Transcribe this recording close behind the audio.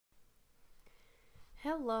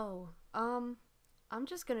Hello. I'm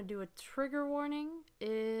just gonna do a trigger warning.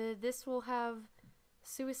 This will have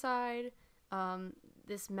suicide. Um,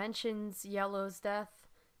 this mentions Yellow's death.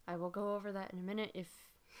 I will go over that in a minute if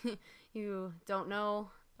you don't know.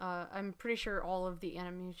 I'm pretty sure all of the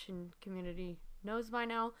animation community knows by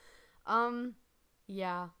now. Um,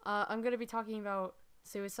 yeah. I'm gonna be talking about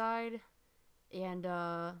suicide and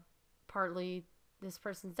partly this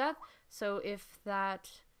person's death. So if that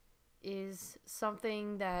is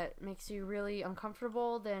something that makes you really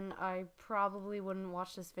uncomfortable, then I probably wouldn't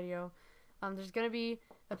watch this video. There's gonna be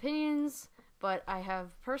opinions, but I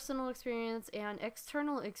have personal experience and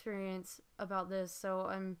external experience about this,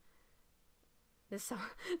 so this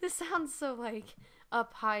this sounds so like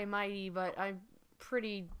up high mighty, but I'm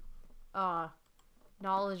pretty uh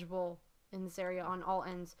knowledgeable in this area on all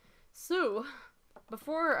ends. So,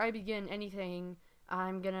 before I begin anything,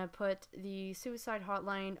 I'm gonna put the suicide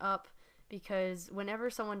hotline up because whenever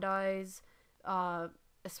someone dies, uh,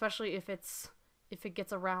 especially if it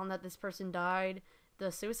gets around that this person died, the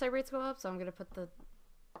suicide rates go up. So I'm gonna put the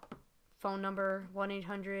phone number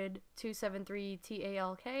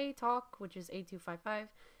 1-800-273-TALK talk, which is 8255.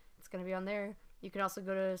 It's gonna be on there. You can also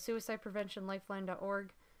go to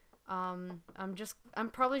suicidepreventionlifeline.org. I'm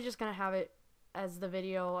probably just gonna have it as the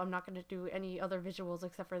video. I'm not gonna do any other visuals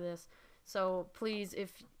except for this. So please,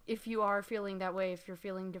 if you are feeling that way, if you're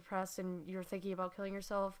feeling depressed and you're thinking about killing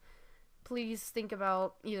yourself, please think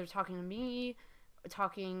about either talking to me,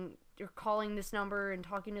 talking or calling this number and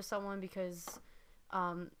talking to someone, because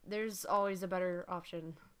there's always a better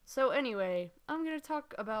option. So anyway, I'm gonna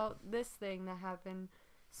talk about this thing that happened.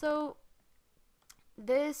 So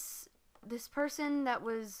this person that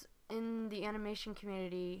was in the animation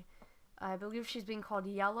community, I believe she's being called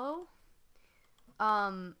Yellow.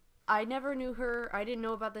 I never knew her. I didn't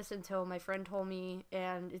know about this until my friend told me,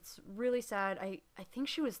 and it's really sad. I think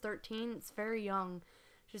she was 13. It's very young.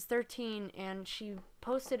 She's 13, and she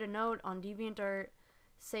posted a note on DeviantArt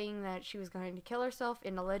saying that she was going to kill herself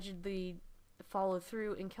and allegedly followed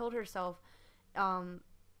through and killed herself,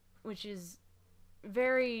 which is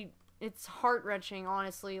very, it's heart-wrenching,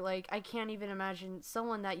 honestly. Like, I can't even imagine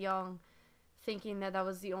someone that young thinking that that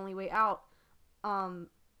was the only way out. Um,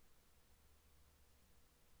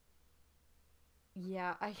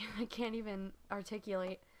 yeah, I can't even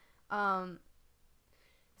articulate. Um,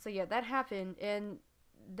 so yeah, that happened, and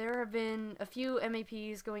there have been a few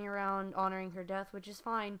MAPs going around honoring her death, which is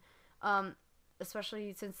fine, um,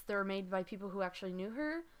 especially since they're made by people who actually knew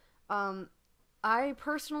her. Um, I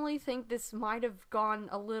personally think this might have gone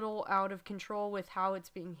a little out of control with how it's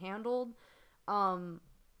being handled. Um,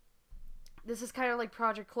 this is kind of like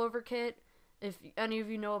Project Clover Kit. If any of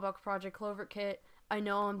you know about Project Clover Kit, I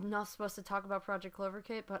know I'm not supposed to talk about Project Clover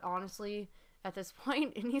Kit, but honestly, at this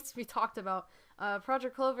point, it needs to be talked about.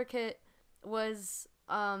 Project Clover Kit was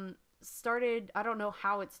started. I don't know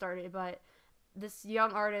how it started, but this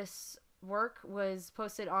young artist's work was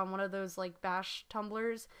posted on one of those like bash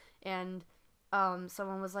tumblers, and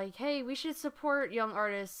someone was like, "Hey, we should support young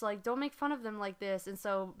artists. Like, don't make fun of them like this." And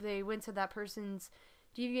so they went to that person's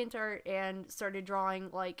DeviantArt and started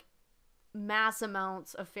drawing like mass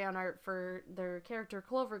amounts of fan art for their character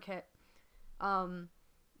Clover Kit. Um,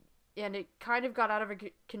 and it kind of got out of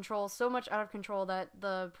control, so much out of control that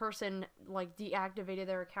the person like deactivated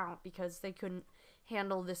their account because they couldn't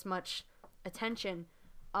handle this much attention.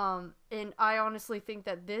 And I honestly think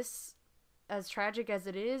that this, as tragic as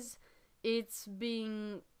it is, it's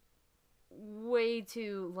being way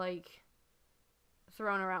too like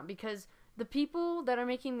thrown around because the people that are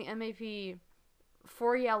making the MAP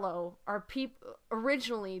for Yellow are people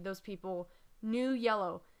originally those people knew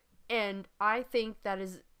Yellow, and I think that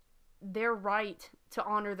is their right to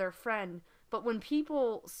honor their friend. But when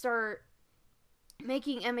people start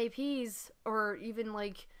making MAPs or even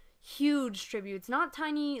like huge tributes, not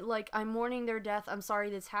tiny like I'm mourning their death, I'm sorry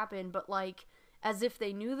this happened, but like as if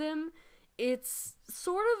they knew them, it's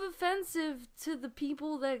sort of offensive to the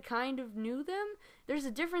people that kind of knew them. There's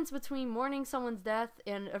a difference between mourning someone's death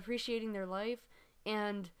and appreciating their life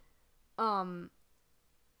and um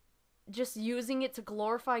just using it to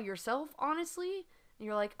glorify yourself, honestly.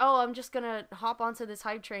 You're like, "Oh, I'm just going to hop onto this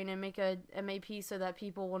hype train and make a MAP so that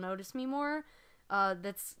people will notice me more."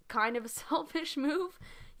 That's kind of a selfish move,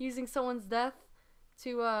 using someone's death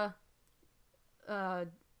to uh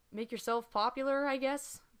make yourself popular, I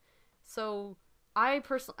guess. So I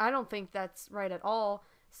don't think that's right at all.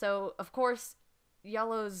 So of course,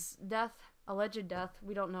 Yellow's death, alleged death,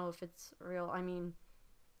 we don't know if it's real. I mean,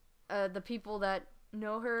 the people that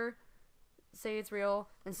know her say it's real,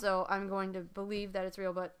 and so I'm going to believe that it's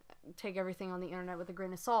real, but take everything on the internet with a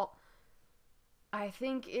grain of salt. I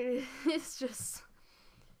think it is just,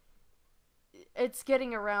 it's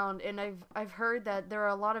getting around, and I've heard that there are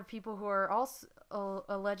a lot of people who are also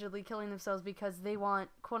allegedly killing themselves because they want,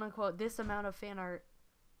 quote unquote, this amount of fan art,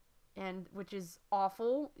 and which is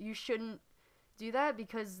awful. You shouldn't do that,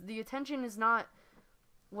 because the attention is not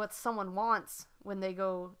what someone wants when they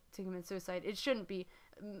go to commit suicide. It shouldn't be.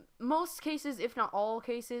 Most cases, if not all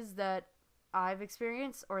cases that I've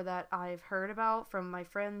experienced or that I've heard about from my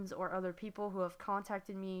friends or other people who have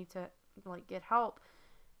contacted me to like get help,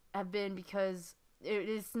 have been because it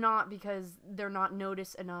is not because they're not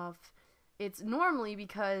noticed enough. It's normally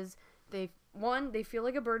because they feel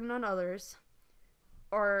like a burden on others,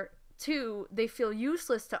 or two, they feel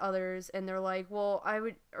useless to others, and they're like, well,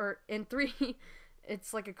 and three,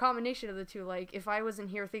 it's like a combination of the two. Like, if I wasn't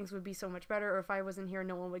here, things would be so much better, or if I wasn't here,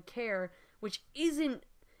 no one would care, which isn't,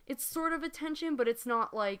 it's sort of attention, but it's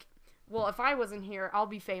not like, well, if I wasn't here, I'll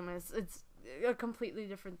be famous. It's a completely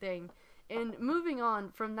different thing. And moving on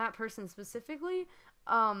from that person specifically,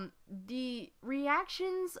 the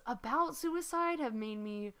reactions about suicide have made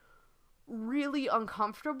me really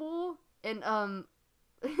uncomfortable and,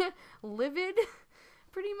 livid,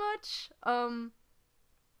 pretty much.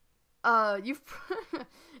 You've,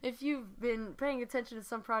 if you've been paying attention to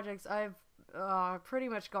some projects, I've, pretty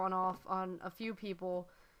much gone off on a few people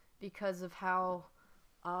because of how,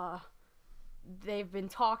 they've been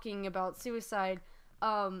talking about suicide.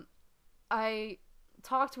 I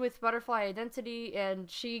talked with Butterfly Identity, and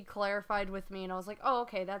she clarified with me, and I was like, oh,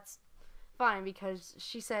 okay, that's fine, because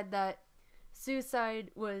she said that suicide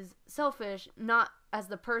was selfish, not as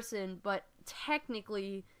the person, but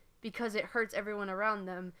technically because it hurts everyone around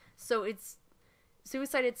them. So it's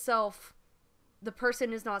suicide itself, the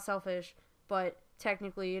person is not selfish, but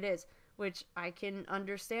technically it is, which I can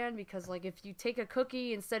understand, because like if you take a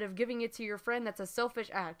cookie instead of giving it to your friend, that's a selfish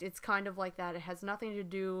act. It's kind of like that. It has nothing to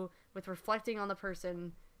do with reflecting on the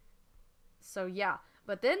person. So yeah,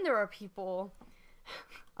 but then there are people,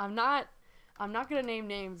 I'm not gonna name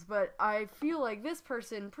names, but I feel like this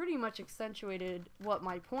person pretty much accentuated what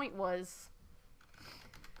my point was.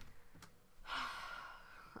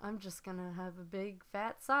 I'm just gonna have a big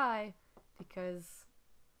fat sigh, because,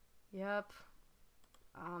 yep,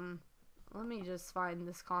 let me just find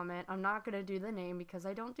this comment. I'm not gonna do the name because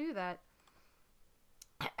I don't do that.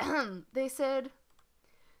 They said,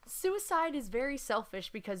 suicide is very selfish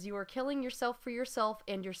because you are killing yourself for yourself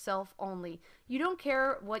and yourself only. You don't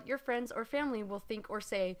care what your friends or family will think or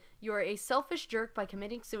say. You are a selfish jerk by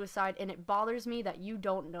committing suicide, and it bothers me that you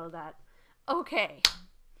don't know that. Okay,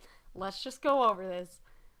 let's just go over this.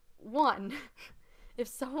 One, if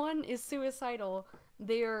someone is suicidal,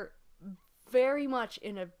 they are very much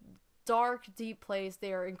in a dark, deep place.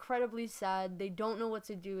 They are incredibly sad. They don't know what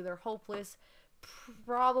to do. They're hopeless,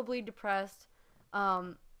 probably depressed.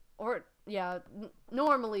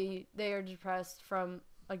 Normally they are depressed from,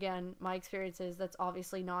 again, my experiences. That's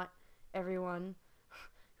obviously not everyone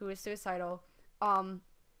who is suicidal. I'm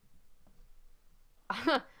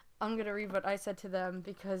gonna read what I said to them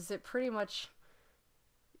because it pretty much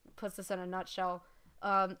puts this in a nutshell.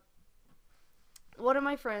 One of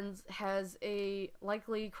my friends has a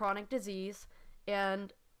likely chronic disease,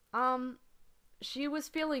 and she was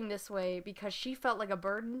feeling this way because she felt like a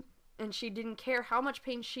burden, and she didn't care how much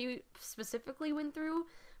pain she specifically went through,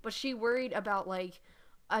 but she worried about, like,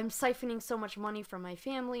 I'm siphoning so much money from my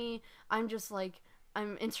family, I'm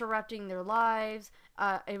interrupting their lives,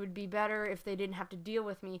 it would be better if they didn't have to deal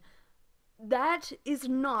with me. That is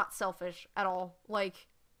not selfish at all. Like,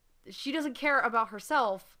 she doesn't care about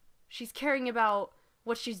herself, she's caring about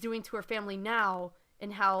what she's doing to her family now,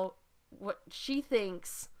 and how what she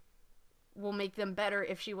thinks will make them better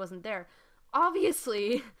if she wasn't there.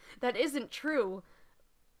 Obviously, that isn't true.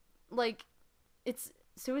 Like,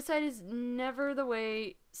 suicide is never the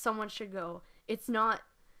way someone should go. It's not,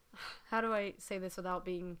 how do I say this without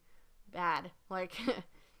being bad? Like,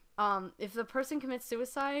 if the person commits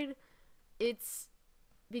suicide, it's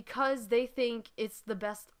because they think it's the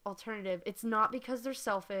best alternative. It's not because they're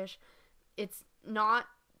selfish. It's not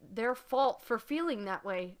their fault for feeling that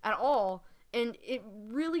way at all. And it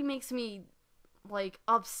really makes me, like,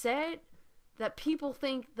 upset that people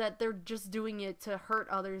think that they're just doing it to hurt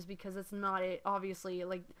others, because it's not it, obviously.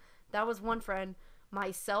 Like, that was one friend.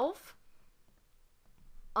 Myself,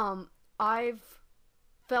 I've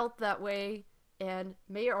felt that way and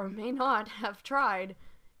may or may not have tried.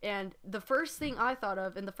 And the first thing I thought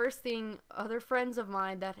of, and the first thing other friends of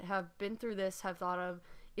mine that have been through this have thought of,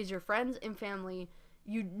 is your friends and family.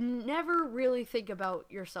 You never really think about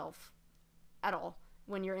yourself at all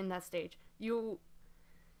when you're in that stage.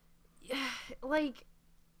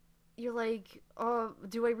 you're like, oh,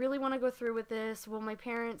 do I really want to go through with this? Will my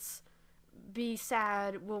parents be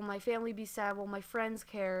sad? Will my family be sad? Will my friends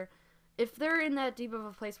care? If they're in that deep of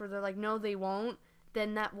a place where they're like, no, they won't,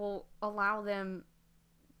 then that will allow them,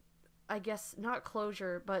 I guess, not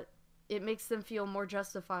closure, but it makes them feel more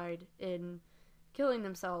justified in killing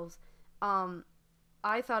themselves.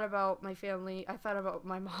 I thought about my family. I thought about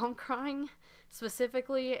my mom crying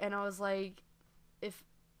specifically, and I was like, if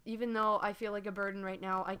even though I feel like a burden right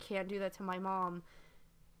now, I can't do that to my mom,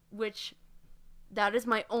 which that is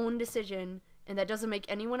my own decision, and that doesn't make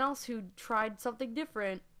anyone else who tried something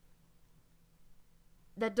different,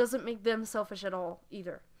 that doesn't make them selfish at all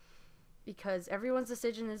either. Because everyone's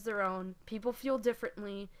decision is their own. People feel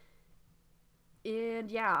differently. And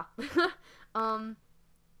yeah.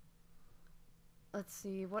 Let's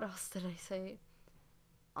see, what else did I say?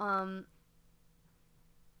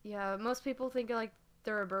 Yeah, most people think like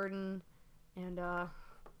they're a burden, and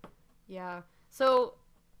yeah. So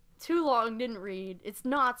too long didn't read. It's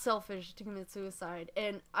not selfish to commit suicide,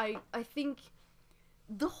 and I think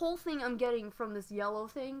the whole thing I'm getting from this yellow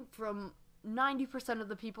thing from 90% of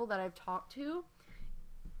the people that I've talked to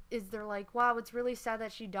is they're like, wow, it's really sad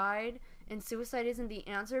that she died, and suicide isn't the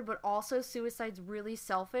answer, but also suicide's really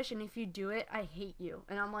selfish, and if you do it, I hate you.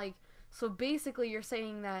 And I'm like, so basically you're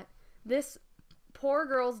saying that this poor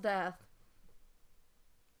girl's death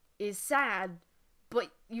is sad,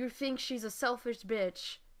 but you think she's a selfish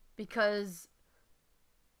bitch because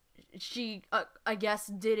she, I guess,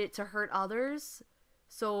 did it to hurt others?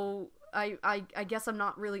 So I guess I'm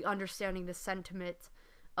not really understanding the sentiment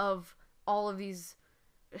of all of these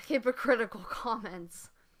hypocritical comments.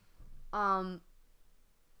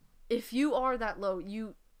 If you are that low,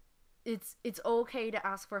 it's okay to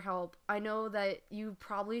ask for help. I know that you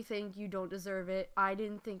probably think you don't deserve it. I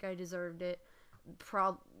didn't think I deserved it.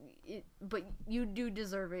 But you do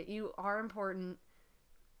deserve it. You are important,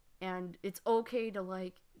 and it's okay to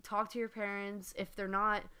like talk to your parents. If they're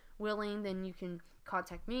not willing, then you can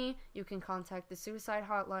contact me. You can contact the suicide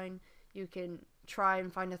hotline. You can try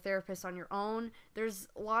and find a therapist on your own. There's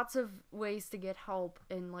lots of ways to get help,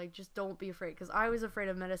 and like just don't be afraid, because I was afraid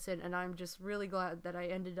of medicine, and I'm just really glad that I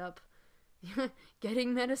ended up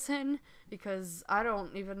getting medicine, because I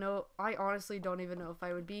honestly don't even know if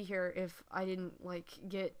I would be here if I didn't like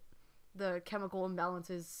get the chemical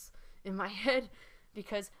imbalances in my head,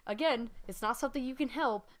 because again, it's not something you can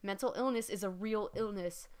help. Mental illness is a real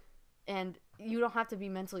illness, and you don't have to be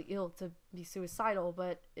mentally ill to be suicidal,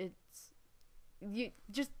 but it's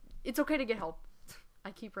okay to get help. I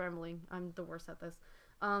keep rambling. I'm the worst at this.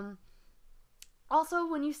 Also,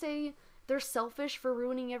 when you say they're selfish for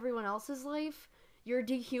ruining everyone else's life, you're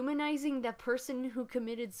dehumanizing that person who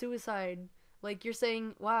committed suicide. Like, you're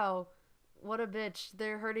saying, wow, what a bitch,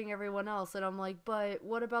 they're hurting everyone else. And I'm like, but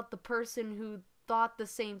what about the person who thought the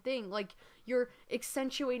same thing? Like, you're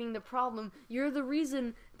accentuating the problem. You're the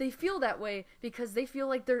reason they feel that way, because they feel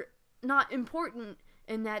like they're not important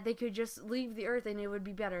and that they could just leave the earth and it would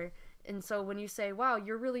be better. And so when you say, wow,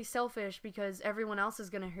 you're really selfish because everyone else is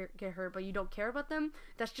going to get hurt, but you don't care about them,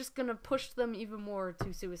 that's just going to push them even more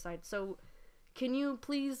to suicide. So can you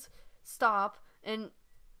please stop, and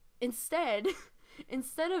instead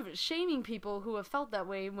of shaming people who have felt that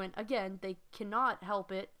way when, again, they cannot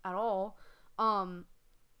help it at all, how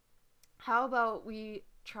about we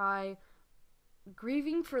try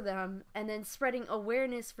grieving for them and then spreading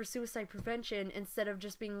awareness for suicide prevention, instead of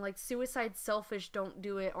just being like, suicide's selfish, don't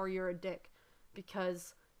do it, or you're a dick.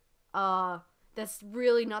 Because that's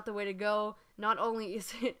really not the way to go. Not only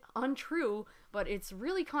is it untrue, but it's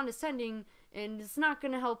really condescending, and it's not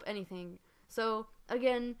gonna help anything. So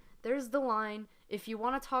again, there's the line. If you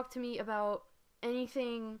want to talk to me about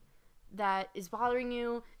anything that is bothering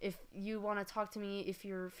you, if you want to talk to me if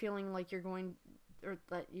you're feeling like you're going, or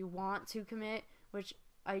that you want to commit, which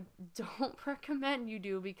I don't recommend you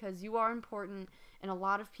do, because you are important and a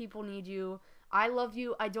lot of people need you. I love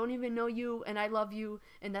you. I don't even know you, and I love you,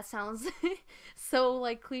 and that sounds so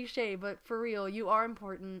like cliche, but for real, you are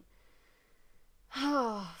important.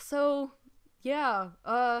 So yeah,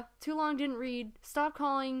 too long didn't read. Stop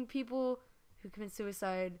calling people who commit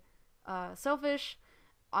suicide selfish.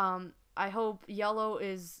 I hope Yellow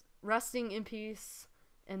is resting in peace,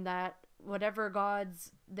 and that whatever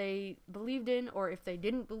gods they believed in, or if they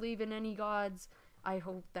didn't believe in any gods, I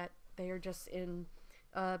hope that they are just in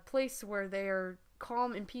a place where they are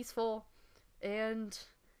calm and peaceful. And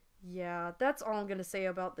yeah, that's all I'm gonna say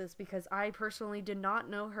about this, because I personally did not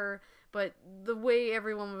know her, but the way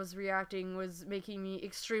everyone was reacting was making me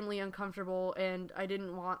extremely uncomfortable, and I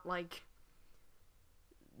didn't want like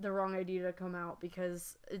the wrong idea to come out,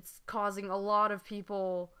 because it's causing a lot of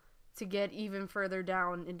people to get even further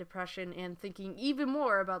down in depression and thinking even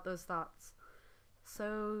more about those thoughts.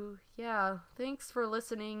 So, yeah, thanks for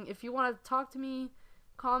listening. If you want to talk to me,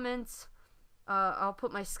 comments, I'll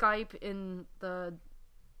put my Skype in the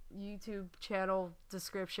YouTube channel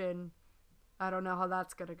description. I don't know how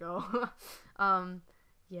that's gonna go.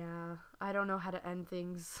 Yeah, I don't know how to end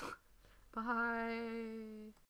things. Bye.